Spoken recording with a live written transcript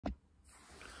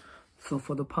So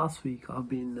for the past week, I've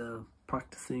been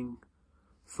practicing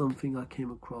something I came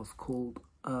across called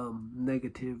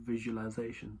negative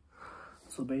visualization.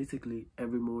 So basically,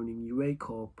 every morning you wake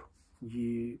up,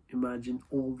 you imagine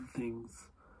all the things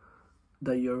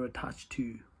that you're attached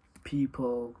to.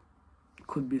 People,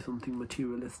 could be something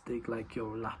materialistic like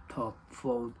your laptop,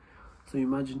 phone. So you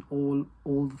imagine all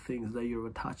the things that you're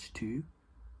attached to,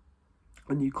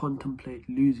 and you contemplate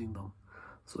losing them.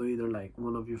 So either like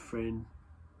one of your friend,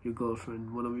 your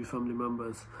girlfriend, one of your family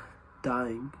members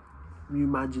dying, you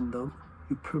imagine them,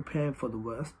 you prepare for the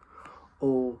worst.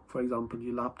 Or for example,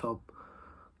 your laptop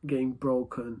getting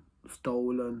broken,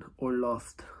 stolen or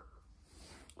lost.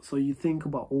 So you think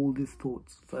about all these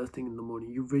thoughts first thing in the morning,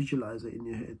 you visualize it in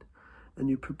your head and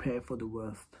you prepare for the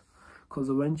worst, because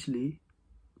eventually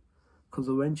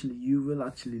you will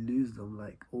actually lose them,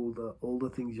 like all the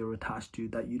things you're attached to,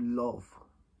 that you love,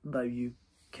 that you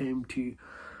came to,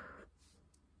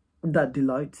 that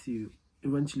delights you.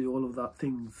 Eventually all of that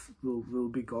things will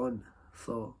be gone.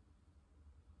 So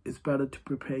it's better to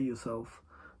prepare yourself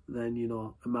than, you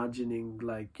know, imagining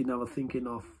like you're never thinking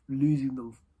of losing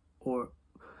them or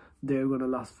they're gonna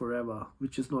last forever,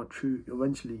 which is not true.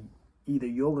 Eventually either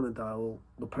you're gonna die, or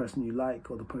the person you like,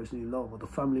 or the person you love, or the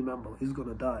family member is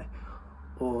gonna die,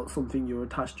 or something you're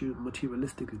attached to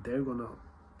materialistically, they're gonna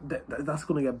that's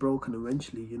gonna get broken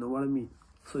eventually, you know what I mean?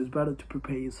 So it's better to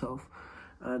prepare yourself,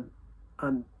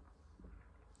 and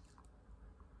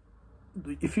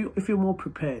if you're more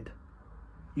prepared,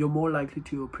 you're more likely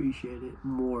to appreciate it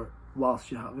more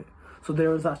whilst you have it. So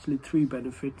there is actually 3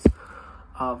 benefits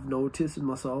I've noticed in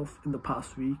myself in the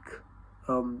past week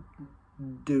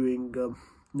doing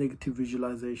negative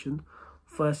visualization.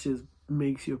 First is,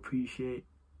 makes you appreciate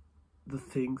the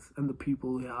things and the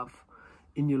people you have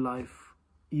in your life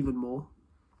even more,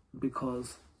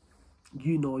 because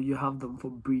you know you have them for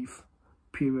a brief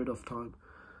period of time,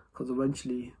 because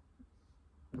eventually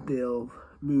they'll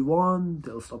move on,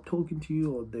 they'll stop talking to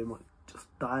you, or they might just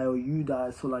die, or you die.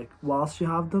 So like whilst you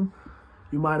have them,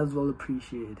 you might as well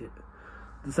appreciate it.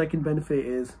 The second benefit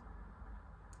is,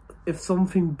 if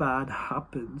something bad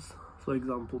happens, for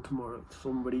example tomorrow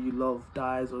somebody you love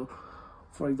dies, or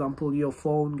for example your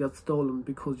phone gets stolen,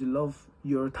 because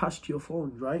you're attached to your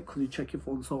phone, right? Because you check your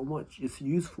phone so much, it's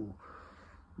useful.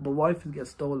 But what if it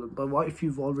gets stolen? But what if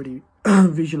you've already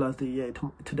visualized it? Yeah,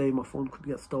 today my phone could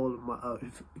get stolen.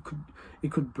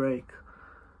 It could break.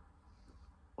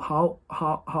 How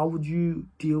would you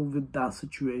deal with that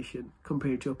situation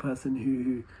compared to a person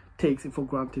who takes it for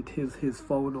granted, his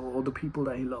phone, or the people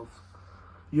that he loves?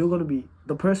 You're gonna be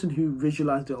the person who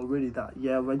visualized it already, that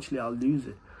yeah, eventually I'll lose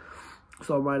it,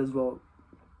 so I might as well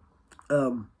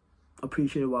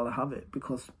appreciate it while I have it,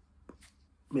 because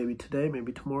maybe today,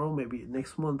 maybe tomorrow, maybe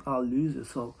next month I'll lose it.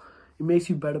 So it makes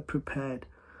you better prepared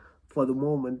for the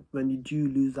moment when you do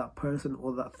lose that person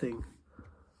or that thing.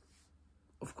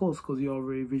 Of course, because you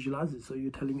already visualized it, so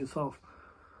you're telling yourself,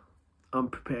 I'm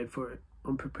prepared for it.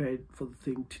 I'm prepared for the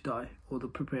thing to die, or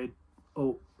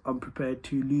I'm prepared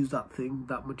to lose that thing,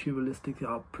 that materialistic thing.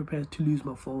 I'm prepared to lose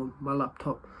my phone, my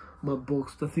laptop, my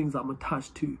books, the things that I'm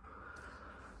attached to.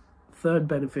 Third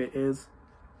benefit is,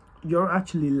 you're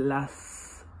actually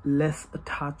less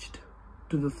attached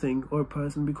to the thing or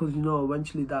person, because you know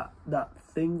eventually that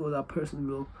thing or that person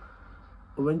will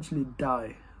eventually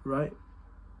die, right?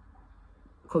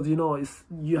 Because you know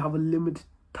you have a limited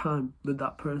time with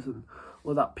that person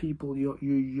or that people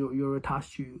you're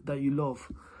attached to, that you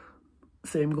love.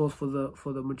 Same goes for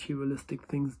the materialistic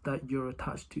things that you're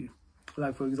attached to.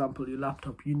 Like for example, your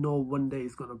laptop, you know one day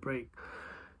it's gonna break,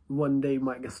 one day it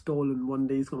might get stolen, one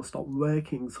day it's gonna stop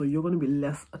working, so you're gonna be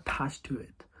less attached to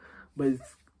it. But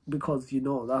it's because you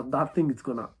know that thing is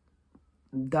gonna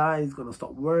die, it's gonna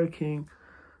stop working,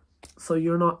 so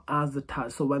you're not as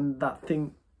attached. So when that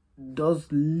thing does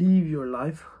leave your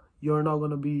life, you're not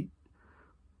gonna be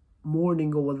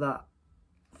mourning over that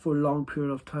for a long period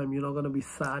of time. You're not gonna be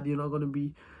sad. You're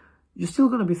still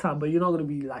gonna be sad, but you're not gonna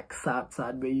be like sad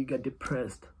where you get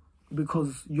depressed,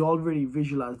 because you already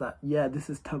visualize that, yeah, this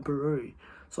is temporary,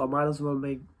 so I might as well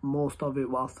make most of it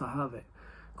whilst I have it,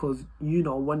 because you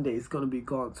know one day it's gonna be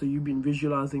gone. So you've been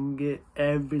visualizing it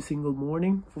every single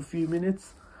morning for a few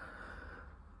minutes,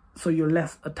 so you're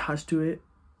less attached to it,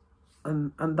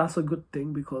 and that's a good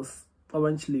thing, because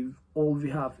eventually all we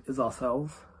have is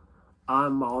ourselves.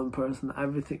 I'm my own person.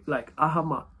 Everything, like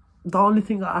the only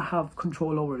thing that I have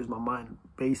control over is my mind,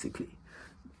 basically.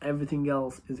 Everything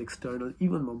else is external,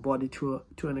 even my body to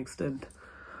an extent.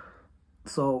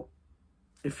 So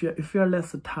if you're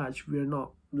less attached, we're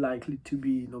not likely to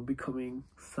be, you know, becoming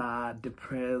sad,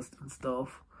 depressed and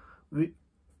stuff.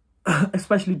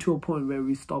 especially to a point where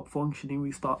we stop functioning,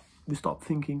 we stop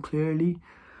thinking clearly.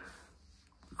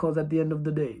 Because at the end of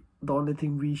the day, the only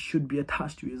thing we should be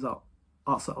attached to is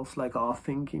ourselves, like our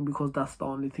thinking, because that's the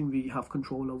only thing we have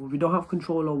control over. We don't have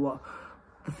control over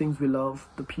the things we love,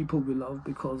 the people we love,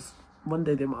 because one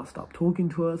day they might stop talking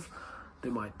to us, they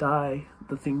might die,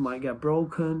 the thing might get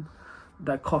broken,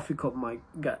 that coffee cup might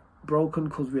get broken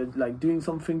because we're like doing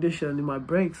something dish and it might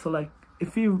break. So like,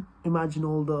 if you imagine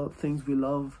all the things we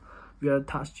love, we are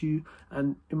attached to,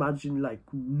 and imagine like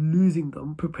losing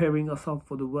them, preparing ourselves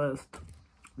for the worst,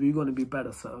 we're going to be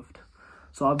better served.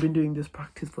 So I've been doing this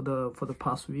practice for the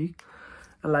past week,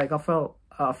 and like I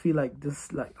feel like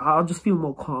this, like I just feel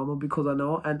more calmer because I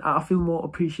know, and I feel more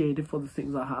appreciated for the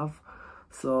things I have.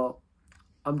 So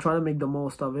I'm trying to make the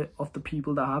most of it, of the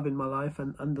people that I have in my life,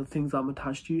 and the things I'm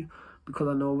attached to, because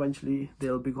I know eventually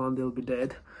they'll be gone, they'll be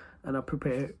dead, and I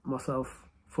prepare myself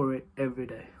for it every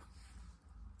day.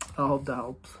 I hope that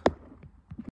helps.